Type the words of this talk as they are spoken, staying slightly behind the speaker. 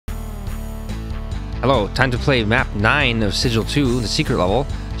Hello, time to play map 9 of Sigil 2, the secret level,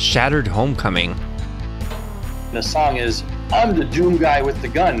 Shattered Homecoming. The song is I'm the Doom Guy with the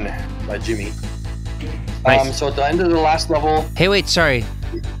Gun by Jimmy. Nice. So at the end of the last level... Hey, wait, sorry.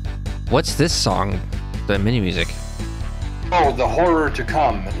 What's this song? The mini music. Oh, The Horror to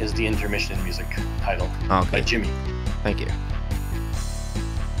Come is the intermission music title by Jimmy. Thank you.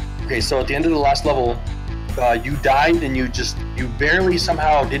 Okay, so at the end of the last level, you died and you barely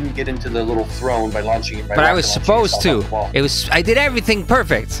somehow didn't get into the little throne by launching it. But I was supposed to. I did everything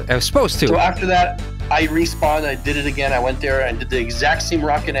perfect. I was supposed to. So after that, I respawned. I did it again. I went there and did the exact same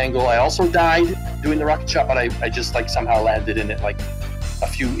rocket angle. I also died doing the rocket shot, but I just like somehow landed in it like a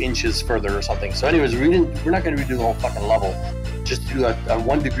few inches further or something. So anyways, we're not going to redo the whole fucking level. Just do a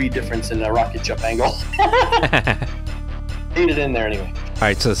 1 degree difference in a rocket jump angle. Made it in there anyway. All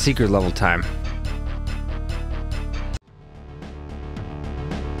right, so secret level time.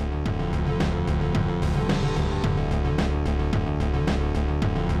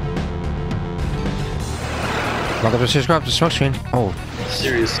 Welcome to SiRiUS CoOp, the smoke screen. Oh,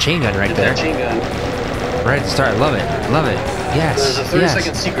 serious chain gun right there. Chain gun. Right at the start. Love it. Love it. Yes. There's a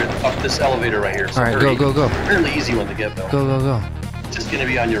 30-second secret up this elevator right here. So all right, go. Fairly easy one to get though. Go. Just gonna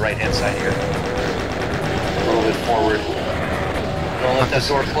be on your right-hand side here. A little bit forward. Don't let that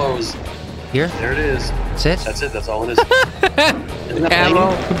door close. Here? There it is. That's it? That's it. That's all it is. Isn't that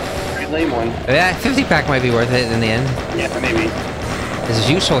lame? Pretty lame one. Yeah, 50 pack might be worth it in the end. Yeah, maybe. This is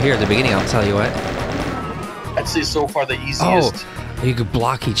useful here at the beginning, I'll tell you what. I'd say so far the easiest. Oh, you could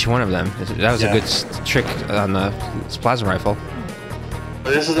block each one of them. That was a good trick on the plasma rifle.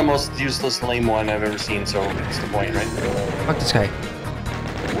 But this is the most useless, lame one I've ever seen, so that's the point, right? Fuck this guy.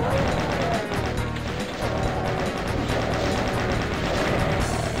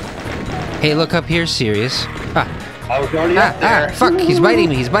 Hey, look up here, SiRiUS. I was already up there. Fuck, he's biting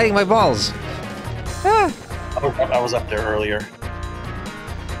me. He's biting my balls. I was up there earlier.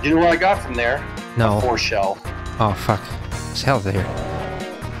 You know what I got from there? No. A 4-shell. Oh, fuck. What's hell there?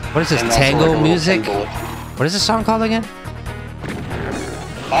 What is this, and tango like music? What is this song called again?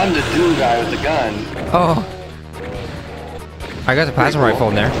 I'm the Doom Guy with the gun. Oh. I got the plasma rifle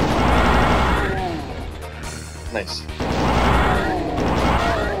in there. Nice.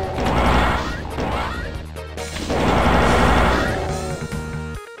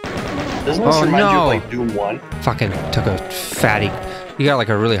 Doesn't this remind you of like Doom 1? Fucking took a fatty. You got like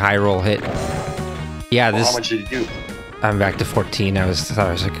a really high roll hit. Yeah, How much did you do? I'm back to 14. I thought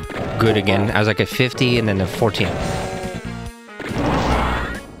I was like good again. I was like at 50 and then a 14.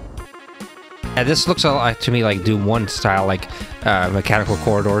 Yeah, this looks a lot to me like Doom 1 style, like mechanical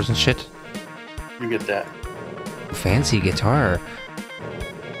corridors and shit. You get that. Fancy guitar.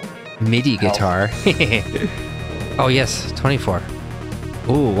 MIDI guitar. Oh yes, 24.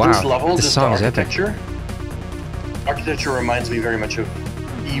 Ooh, wow. This level, this song is epic. Architecture reminds me very much of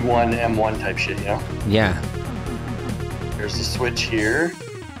E1, M1 type shit, you know? Yeah. There's the switch here.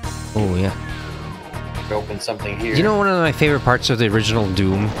 Oh, yeah. Open something here. You know, one of my favorite parts of the original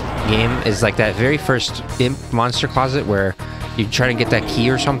Doom game is like that very first imp monster closet where you try to get that key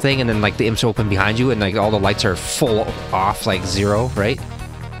or something and then like the imps open behind you and like all the lights are full off, like 0, right?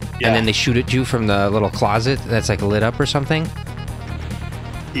 Yeah. And then they shoot at you from the little closet that's like lit up or something.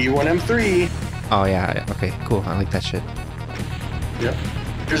 E1, M3. Oh, yeah. Okay, cool. I like that shit. Yep.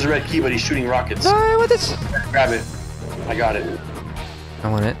 Here's a red key, but he's shooting rockets. What is? Grab it. I got it. I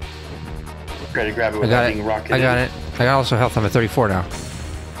want it. Try to grab it without being rocketed. I got it. I got also health. I'm at 34 now.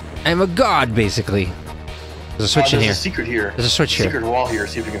 I'm a god, basically. There's a switch in here. There's a secret here. There's a switch here. Secret wall here.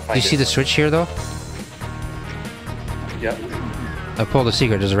 See if you can find it. Do you see the switch here, though? Yep. I pulled the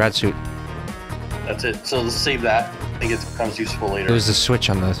secret. There's a rad suit. That's it. So let's save that. I think it becomes useful later. There was the switch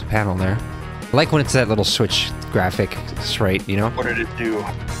on the panel there. I like when it's that little switch graphic. It's right, you know? What did it do?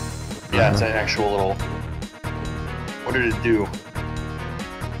 Yeah, it's an actual little... What did it do?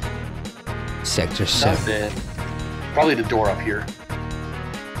 Sector 7. Nothing. Probably the door up here.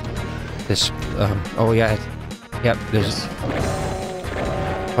 This, oh yeah. Yep, there's...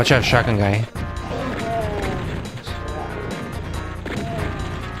 Yes. Watch out, shotgun guy.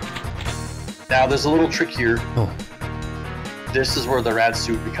 Now, there's a little trick here. Oh. This is where the rad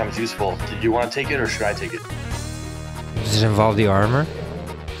suit becomes useful. Did you want to take it, or should I take it? Does it involve the armor?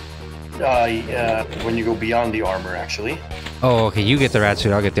 When you go beyond the armor, actually. Oh, okay. You get the rad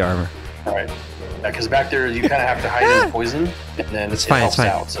suit. I'll get the armor. All right. Because back there, you kind of have to hide in the poison, and then it helps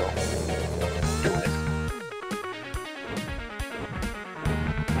out. So, do it.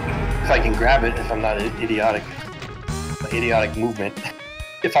 If I can grab it, if I'm not idiotic, idiotic movement.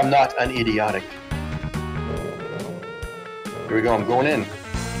 If I'm not an idiotic. Here we go. I'm going in.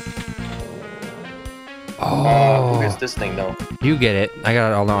 Oh. Who gets this thing though? You get it. I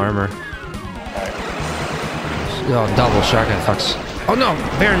got all the armor. Alright. Oh, double shotgun fucks. Oh no!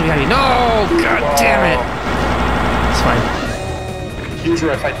 Baron behind me. No! God damn it! It's fine.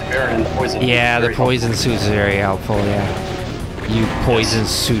 Usually I fight the Baron and the poison. Yeah, the poison suit's very helpful, yeah. You poison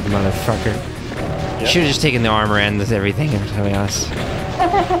suit motherfucker. You should have just taken the armor and everything, to be honest.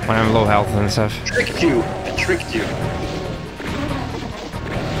 When I'm low health and stuff. Tricked you. I tricked you.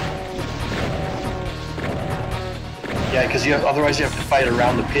 Yeah, because otherwise you have to fight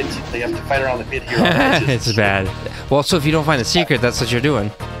around the pit. They have to fight around the pit here. It's bad. Well, so if you don't find the secret, that's what you're doing.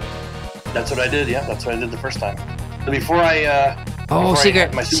 That's what I did. Yeah, that's what I did the first time. So before I. Oh,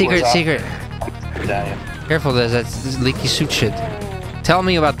 secret! Secret! Yeah. Careful, there's that leaky suit shit. Tell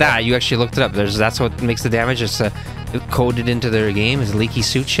me about that. You actually looked it up. That's what makes the damage. It's coded into their game is leaky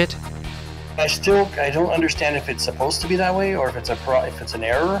suit shit. I don't understand if it's supposed to be that way or if it's an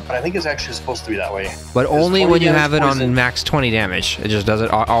error, but I think it's actually supposed to be that way. But only when you have it on max 20 damage. It just does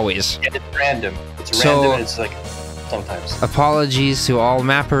it always. Yeah, it's random. It's random. And it's like sometimes. Apologies to all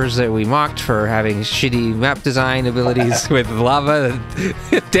mappers that we mocked for having shitty map design abilities with lava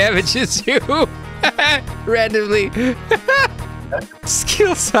that damages you randomly.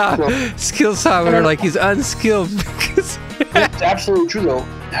 Skill saw, we were like he's unskilled. It's absolutely true though.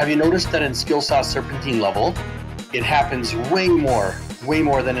 Have you noticed that in Skill Saw Serpentine level, it happens way more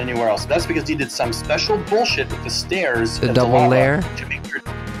than anywhere else? That's because he did some special bullshit with the stairs. The double layer? To make sure,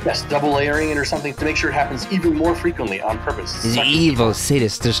 yes, double layering it or something to make sure it happens even more frequently on purpose. He's evil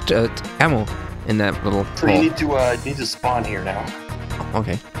sadist. There's ammo in that little So hole. you need to spawn here now.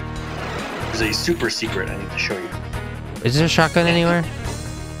 Okay. There's a super secret I need to show you. Is there a shotgun anywhere?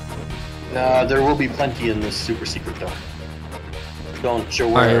 There will be plenty in this super secret though. Don't show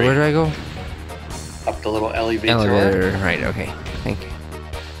where. Alright, where do I go? Up the little elevator. Elevator, right, okay. Thank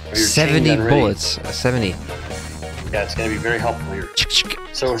you. 70 bullets. 70. Yeah, it's gonna be very helpful here.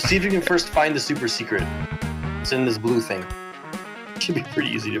 So see if you can first find the super secret. It's in this blue thing. It should be pretty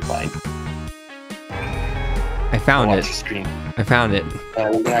easy to find. I found it. Screen. I found it.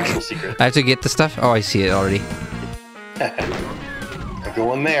 An actual secret. I have to get the stuff? Oh, I see it already. I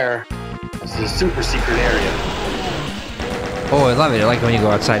go in there. This is a super secret area. Oh, I love it. I like when you go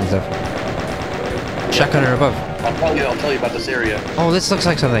outside and stuff. Shotgunner above. I'll tell you about this area. Oh, this looks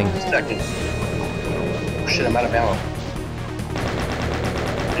like something. Second. Oh shit, I'm out of ammo.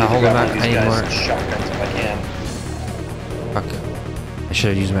 I'll hold them out. I need more. Shotguns if I can. Fuck. I should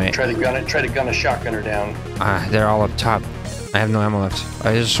have used my... Try to gun a shotgunner down. Ah, they're all up top. I have no ammo left.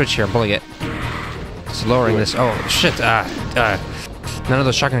 Alright, there's a switch here. I'm pulling it. It's lowering this. Oh, shit. None of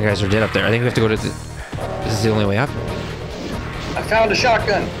those shotgun guys are dead up there. I think we have to go to the... This is the only way up. I found a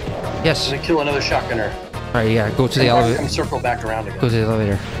shotgun. Yes. I'm gonna kill another shotgunner. Alright, yeah, go to the elevator. Come circle back around again. Go to the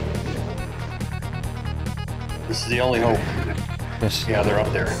elevator. This is the only hope. Yes. Yeah, they're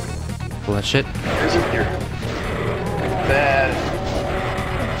up there. Pull that shit. There's up here. Bad.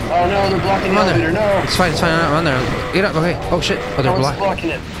 Oh no, they're blocking the elevator. No. It's fine, I'm on there. Get up, okay. Oh shit. Oh, they're blocking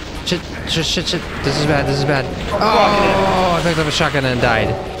it. Shit. This is bad. Oh, I picked up a shotgun and died.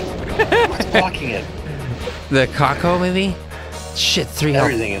 What's blocking it? The Kako, maybe? Shit, 3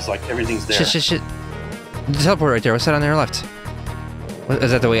 health. Everything's there. Shit. The teleport right there. What's that on their left? What,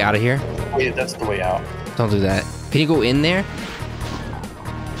 is that the way out of here? Wait, that's the way out. Don't do that. Can you go in there?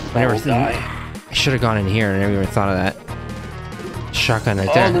 I should have gone in here. I never even thought of that. Shotgun right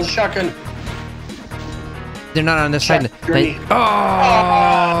there. Oh, there's a shotgun. They're not on this side. Oh!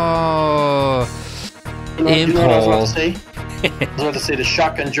 You know what I was about to say? I was about to say the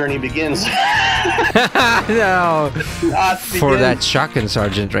shotgun journey begins. No. For that shotgun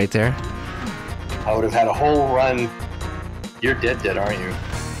sergeant right there. I would have had a whole run. You're dead, aren't you?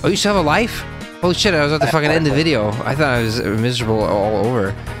 Oh, you still have a life? Holy shit, I was about to fucking end the video. I thought I was miserable all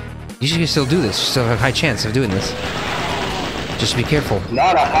over. You should still do this. You still have a high chance of doing this. Just be careful.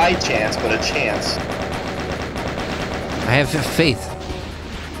 Not a high chance, but a chance. I have faith.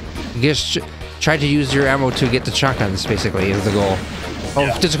 You just try to use your ammo to get the shotguns, basically, is the goal. Oh,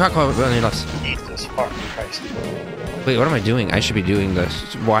 yeah. There's a cock on your left. Jesus fucking Christ. Wait, what am I doing? I should be doing the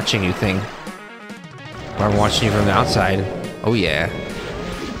watching you thing. Or I'm watching you from the outside. Oh, yeah.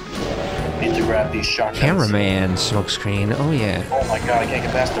 Need to grab these shotguns. Cameraman, smoke screen. Oh, yeah. Oh, my God, I can't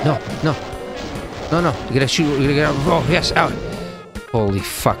get past him. No. You gotta shoot. You gotta get out. Oh, yes, out. Holy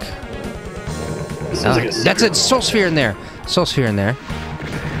fuck. That's it. Soul sphere in there.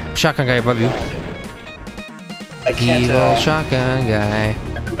 Shotgun guy above you. I can't, evil shotgun guy.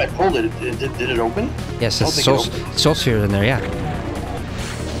 I pulled it. Did it open? Yes, it's soul sphere in there, yeah.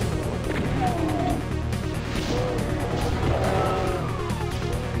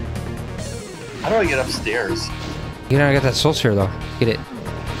 How do I get upstairs? You gotta get that soul sphere though. Get it.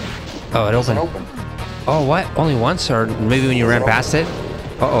 Oh, it opened. Open. Oh, what? Only once? Or maybe when you ran past it?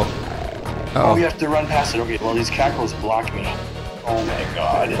 Uh-oh. Oh, you have to run past it. Okay, well, these cacos block me. Oh my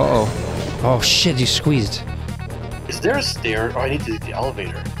god. Uh-oh. Oh, shit, you squeezed. Is there a stair? Oh, I need to take the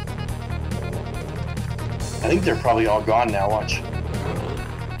elevator. I think they're probably all gone now. Watch.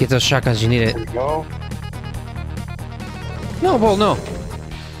 Get those shotguns, you need There we it. go. No, Bull, no.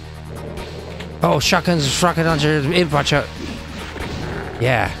 Oh, shotguns, rocket launcher, imp, watch out.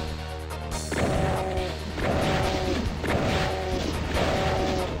 Yeah.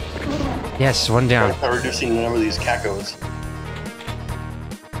 Yes, one down. By reducing the number of these cacos.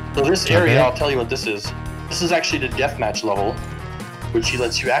 So this area, I'll tell you what this is. This is actually the deathmatch level, which he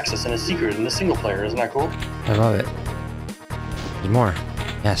lets you access in a secret in the single player. Isn't that cool? I love it. There's more.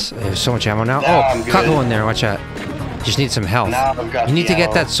 Yes, there's so much ammo now. I'm Oh, good. Caco in there, watch out. Just need some health. Now I've got You need the to get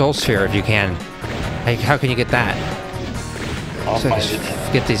ammo. that soul sphere if you can. Like, how can you get that? I'll So find just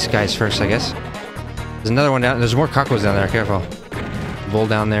it. get these guys first, I guess. There's another one down. There's more Cacos down there. Careful. Bull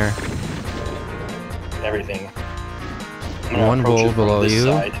down there. Everything. I'm gonna One approach bull it from below this you.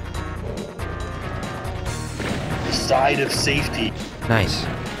 Side. The side of safety. Nice.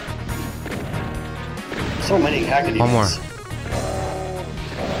 So many Hackadies. One more.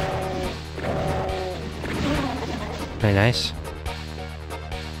 Very nice.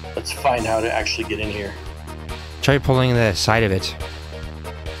 Let's find how to actually get in here. Try pulling the side of it.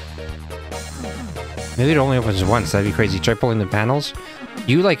 Maybe it only opens once. That'd be crazy. Try pulling the panels.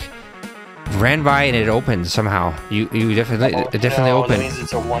 You like ran by and it opened somehow. You definitely it definitely no, opened. That means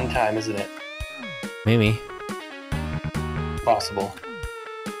it's a one time, isn't it? Maybe. Possible.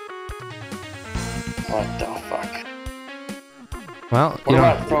 What the fuck? Well, What you know.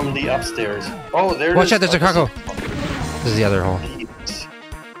 about from the upstairs? Oh, there it is. Watch out! There's a Oh, Caco. This is the other hole.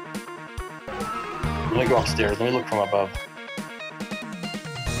 Let me go upstairs. Let me look from above.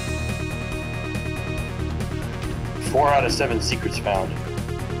 4 out of 7 secrets found.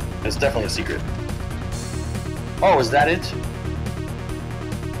 It's definitely a secret. Oh, is that it?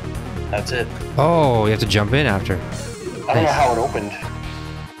 That's it. Oh, you have to jump in after. I don't know how it opened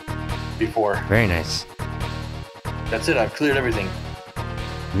before. Very nice. That's it. I've cleared everything.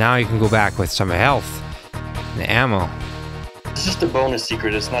 Now you can go back with some health and ammo. It's just a bonus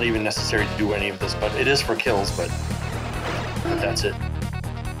secret. It's not even necessary to do any of this, but it is for kills, but that's it.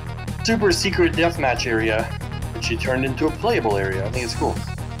 Super secret deathmatch area, which you turned into a playable area. I think it's cool.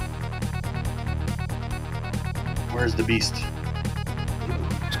 Where's the beast?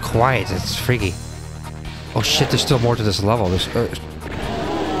 It's quiet. It's freaky. Oh shit! There's still more to this level. There's.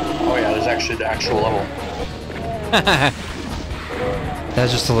 Oh yeah, there's actually the actual level.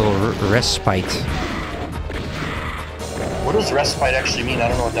 That's just a little respite. What does respite actually mean? I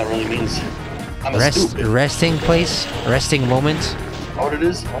don't know what that really means. I'm a stupid. Resting place, resting moment. Know what it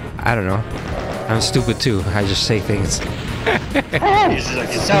is? I don't know. I'm stupid too. I just say things. It's just like,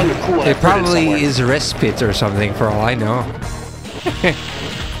 it sounded cool. It probably is respite or something for all I know.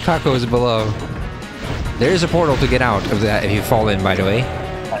 Caco is below. There is a portal to get out of that if you fall in, by the way.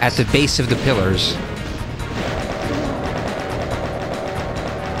 At the base of the pillars.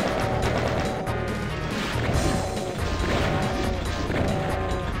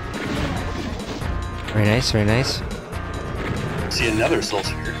 Very nice, very nice. See another soul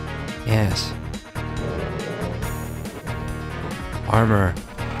sphere. Yes. Armor.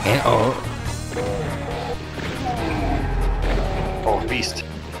 And oh, Oh, beast.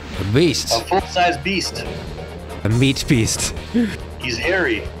 a beast. A full-size beast. A meat beast. He's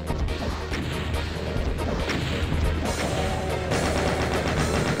hairy.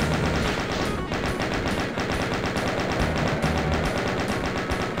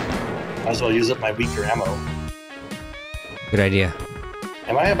 Might as well use up my weaker ammo. Good idea.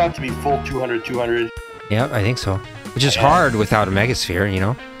 Am I about to be full 200? Yep, I think so. Which is hard without a megasphere, you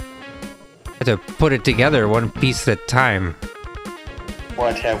know? Have to put it together one piece at a time.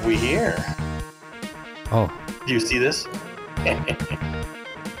 What have we here? Oh, Do you see this?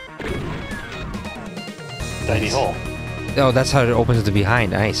 Tiny hole. oh, that's how it opens at the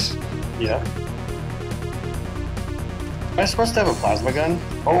behind. Nice. Yeah. Am I supposed to have a plasma gun?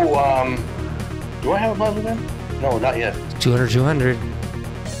 Oh, do I have a plasma gun? No, not yet. 200, 200.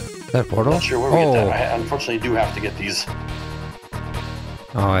 That portal? Not sure where we get that. I unfortunately do have to get these.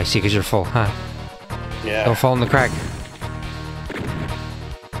 Oh, I see, because you're full, huh? Yeah. Don't fall in the crack.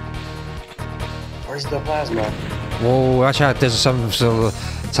 Where's the plasma? Whoa, watch out. There's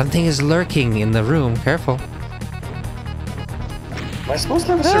something is lurking in the room. Careful. Am I supposed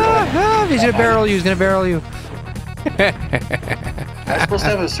to have a certain... He's gonna barrel you. He's gonna barrel you. Am I supposed to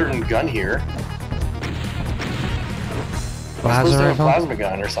have a certain gun here? Plasma rifle? Plasma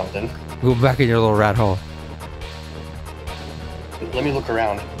gun or something. Go back in your little rat hole. Let me look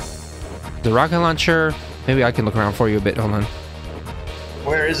around. The rocket launcher. Maybe I can look around for you a bit. Hold on.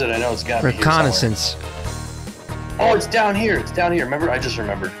 Where is it? I know it's got to be here Reconnaissance. Oh, it's down here. It's down here. Remember? I just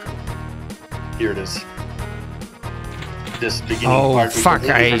remembered. Here it is. This beginning part. Oh, fuck.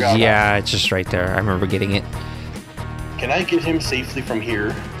 Yeah, it's just right there. I remember getting it. Can I get him safely from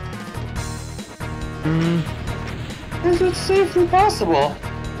here? Is it safely possible?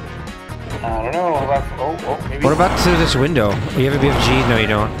 I don't know. Maybe. What about to this window? You have a BFG? No, you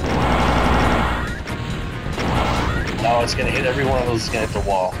don't. No, it's gonna hit every one of those. It's gonna hit the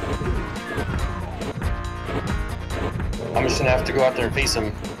wall. I'm just gonna have to go out there and face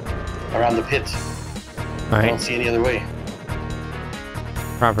him around the pit. All right. I don't see any other way.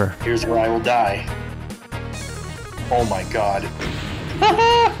 Proper. Here's where I will die. Oh my god.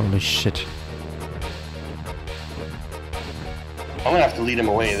 Holy shit. I'm gonna have to lead him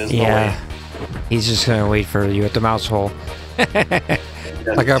away. There's no way. He's just gonna wait for you at the mouse hole.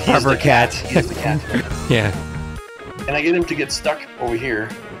 Like a proper cat. He's the cat. Yeah. Can I get him to get stuck over here?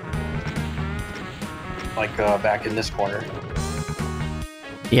 Like back in this corner.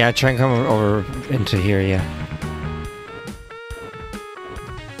 Yeah, try and come over into here, yeah.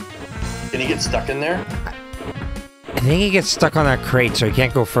 Can he get stuck in there? I think he gets stuck on that crate, so he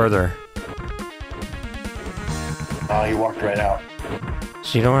can't go further. Oh, he walked right out.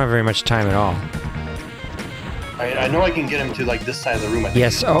 So you don't have very much time at all. I know I can get him to like this side of the room. I think.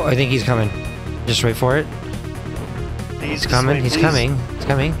 Yes. Oh, I think he's coming. Just wait for it. He's coming. He's coming. He's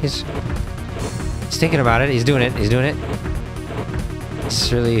coming. He's thinking about it. He's doing it. He's doing it.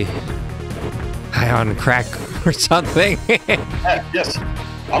 It's really high on crack or something. Yes.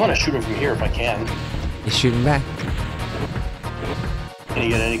 I'm gonna shoot him from here if I can. He's shooting back. Can he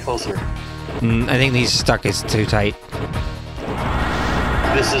get any closer? I think he's stuck. It's too tight.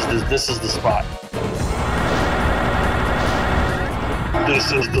 This is the spot.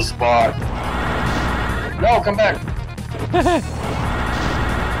 This is the spot. No, come back.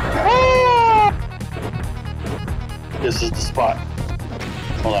 This is the spot.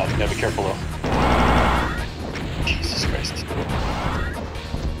 Hold on, gotta be careful though. Jesus Christ.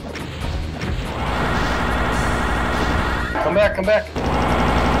 Come back, come back.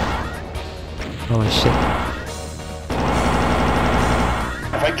 Holy shit.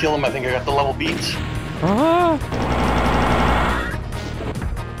 If I kill him, I think I got the level beat. Ah!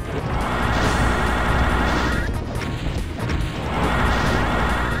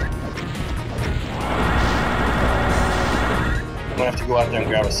 I'm gonna have to go out there and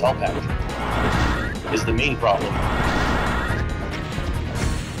grab a cell pack. Is the main problem.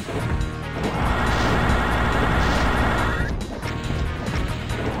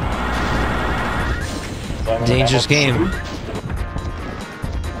 Dangerous game.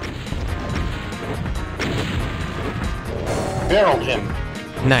 Barreled him.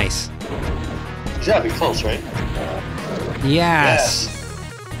 Nice. He's gotta be close, right? Yes.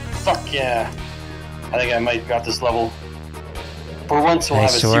 Fuck yeah. I think I might got this level. For once, we'll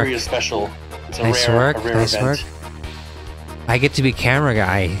Nice have a work. SiRiUS special. It's a Nice rare, work. a rare Nice event. work. I get to be camera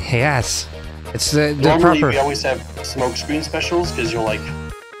guy. Yes. It's the Normally, proper. we always have smoke screen specials because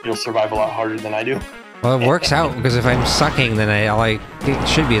you'll survive a lot harder than I do. Well, it works out because if I'm sucking, then it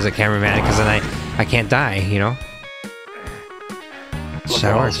should be as a cameraman because then I can't die, you know? Look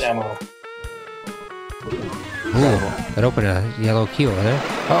at all this ammo. Ooh, that opened a yellow key over there.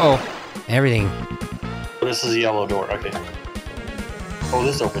 Uh-oh. Everything. This is a yellow door. Okay. Oh,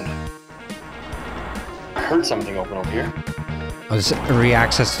 this opened. I heard something open over here. Oh, this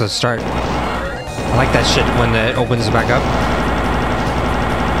re-access to the start. I like that shit when it opens back up.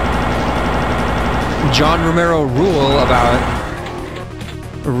 John Romero rule about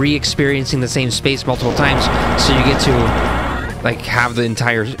re-experiencing the same space multiple times, so you get to like have the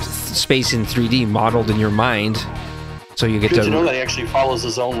entire space in 3D modeled in your mind. So you get Good to know that he actually follows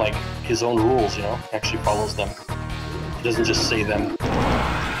his own rules. You know, he actually follows them. He doesn't just say them.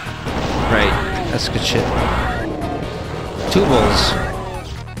 Right. That's good shit. 2 bulls.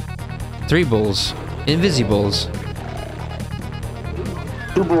 3 bulls. Invisibles.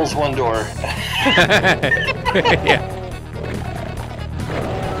 2 bulls, 1 door. Yeah.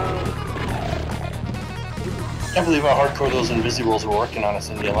 Can't believe how hardcore those invisibles were working on us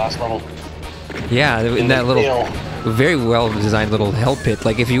in the last level. Yeah, in that little, very well designed little hell pit.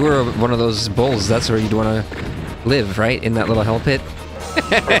 Like if you were one of those bulls, that's where you'd want to live, right? In that little hell pit.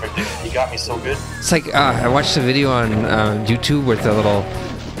 Perfect. He got me so good. It's like I watched a video on YouTube with a little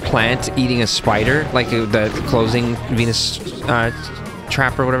plant eating a spider, like the closing Venus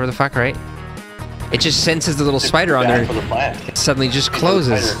trap or whatever the fuck, right? It just senses the little spider on there. For the plant. It suddenly just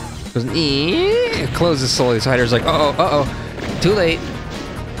closes. Goes, it closes slowly. The spider's like, uh-oh. Too late.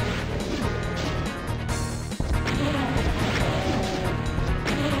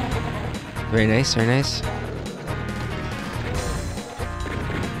 Very nice, very nice.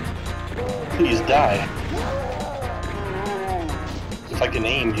 Please die. If I can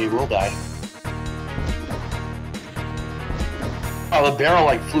aim, he will die. Oh, the barrel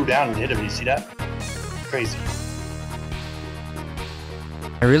like flew down and hit him. You see that? Crazy.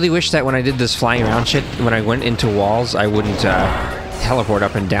 I really wish that when I did this flying around shit, when I went into walls, I wouldn't teleport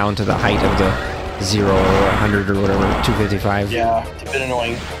up and down to the height of the 0 or 100 or whatever, 255. Yeah, it's a bit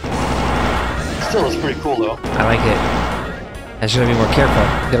annoying. Still, it's pretty cool though. I like it. I should be more careful.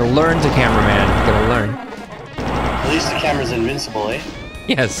 Gotta learn to cameraman. Gotta learn. At least the camera's invincible, eh?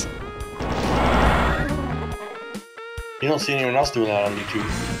 Yes. You don't see anyone else doing that on YouTube.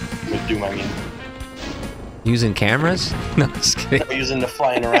 With Doom, I mean. Using cameras? No, just kidding. Using the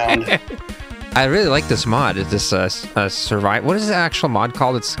flying around. I really like this mod. It's this survive. What is the actual mod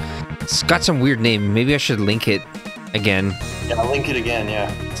called? It's got some weird name. Maybe I should link it again. Yeah, I'll link it again.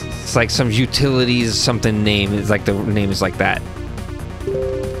 Yeah. It's like some utilities something name. It's like the name is like that.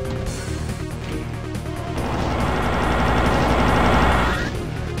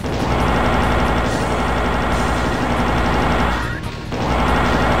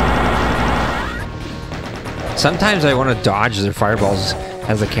 Sometimes I want to dodge their fireballs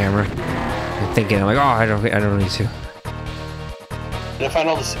as a camera. I'm thinking, I'm like, oh, I don't need to. Did I find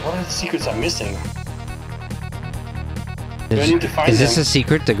all this? What are the secrets I'm missing? Do I need to find Is this them? a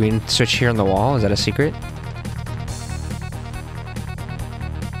secret? The green switch here on the wall? Is that a secret?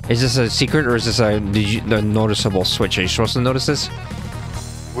 Is this a secret or is this a noticeable switch? Are you supposed to notice this?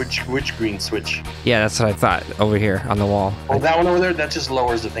 Which green switch? Yeah, that's what I thought. Over here on the wall. Oh, that one over there? That just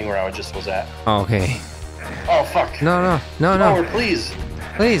lowers the thing where I just was at. Oh, okay. Oh, fuck. No. Lower, please.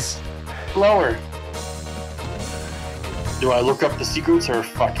 Please. Lower. Do I look up the secrets or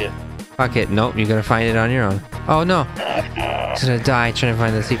fuck it? Fuck it. Nope, you gotta find it on your own. Oh, no. I'm gonna die trying to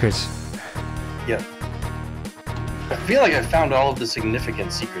find the secrets. Yep. I feel like I found all of the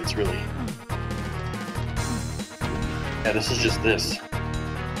significant secrets, really. Yeah, this is just this.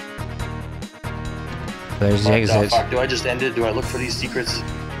 There's the exit. Fuck, do I just end it? Do I look for these secrets?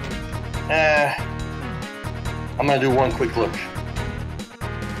 I'm gonna do one quick look.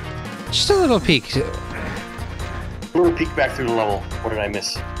 Just a little peek. A little peek back through the level. What did I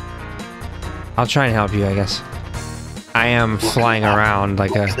miss? I'll try and help you, I guess. I am flying around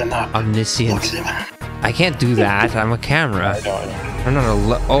like a omniscient. I can't do that. I'm a camera. I'm not a.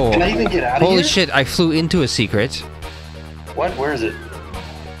 Oh. Can I even get out of here? Holy shit! I flew into a secret. What? Where is it?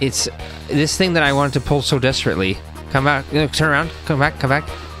 It's this thing that I wanted to pull so desperately. Come back. Turn around. Come back. Come back.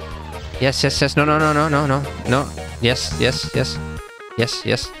 Yes. No. Yes.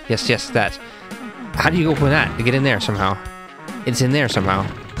 That. How do you open that to get in there somehow? It's in there somehow.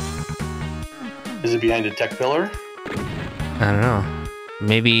 Is it behind a tech pillar? I don't know.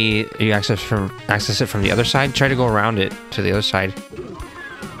 Maybe you access it from the other side. Try to go around it to the other side.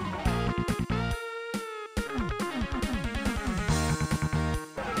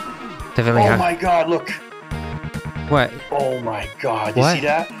 Definitely. Oh my god! Look. What? Oh my god! You What? see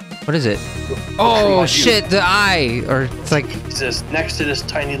that? What is it? Oh shit! The eye, or it's like Jesus, next to this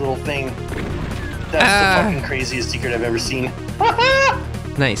tiny little thing. That's the fucking craziest secret I've ever seen.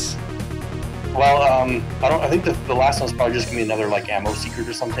 nice. Well, I think the last one's probably just gonna be another like ammo secret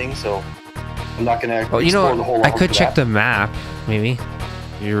or something. So I'm not gonna Well, you explore know, the whole. I could check the map. Maybe.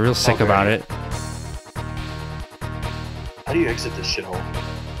 You're real sick about it. How do you exit this shithole?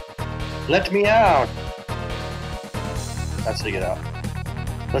 Let me out. That's how you get out.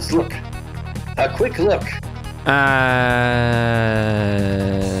 Let's look. A quick look.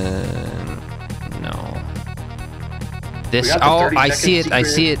 No. This. Oh, I see it. I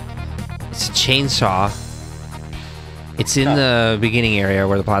see it. It's a chainsaw. It's in the beginning area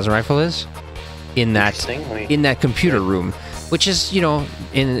where the plasma rifle is. In that computer room, which is, you know,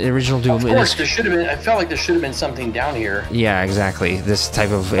 in the original Doom. Of course, there should have been. I felt like there should have been something down here. Yeah, exactly. This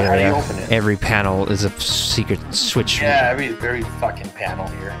type of area. How do you open it? Every panel is a secret switch. Yeah, every fucking panel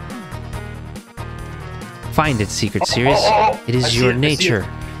here. Find it, secret series. It is your nature.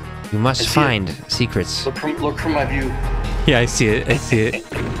 You must find secrets. Look from my view. Yeah, I see it. I see it.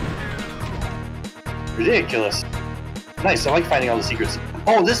 Ridiculous. Nice. I like finding all the secrets.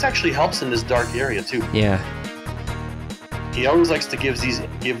 Oh, this actually helps in this dark area too. Yeah. He always likes to give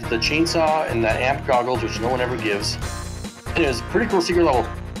the chainsaw and the amp goggles, which no one ever gives. And it's a pretty cool secret level.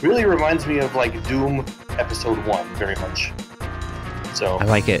 Really reminds me of like Doom Episode 1 very much. So I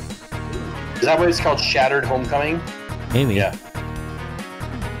like it. Is that why it's called Shattered Homecoming? Maybe. Yeah.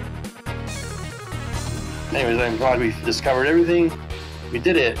 Anyways, I'm glad we discovered everything. We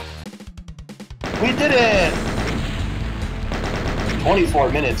did it. We did it! 24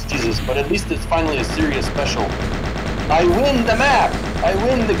 minutes, Jesus, but at least it's finally a serious special. I win the map! I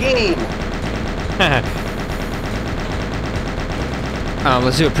win the game!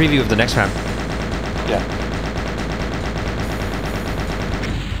 Let's do a preview of the next map. Yeah.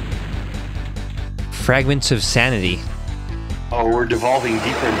 Fragments of Sanity. Oh, we're devolving deeper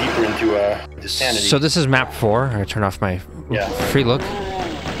and deeper into sanity. So this is map 4. I turn off my free look.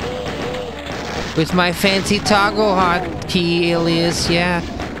 With my fancy toggle hotkey alias, yeah.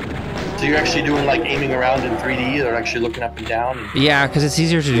 So you're actually doing like aiming around in 3D, or actually looking up and down? And yeah, because it's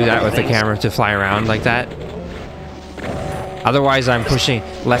easier to do that with the camera, to fly around like that. Otherwise, I'm pushing,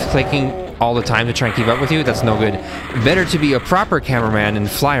 left-clicking all the time to try and keep up with you. That's no good. Better to be a proper cameraman and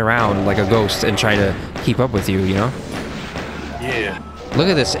fly around like a ghost and try to keep up with you, you know? Yeah. Look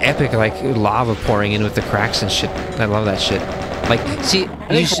at this epic, like, lava pouring in with the cracks and shit. I love that shit. Like, see...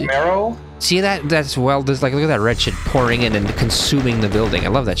 Romero? See that? That's well... There's like, look at that red shit pouring in and consuming the building. I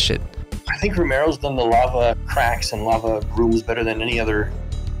love that shit. I think Romero's done the lava cracks and lava rooms better than any other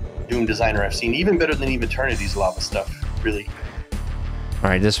Doom designer I've seen. Even better than Eternity's lava stuff, really.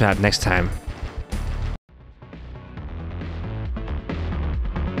 Alright, this map next time.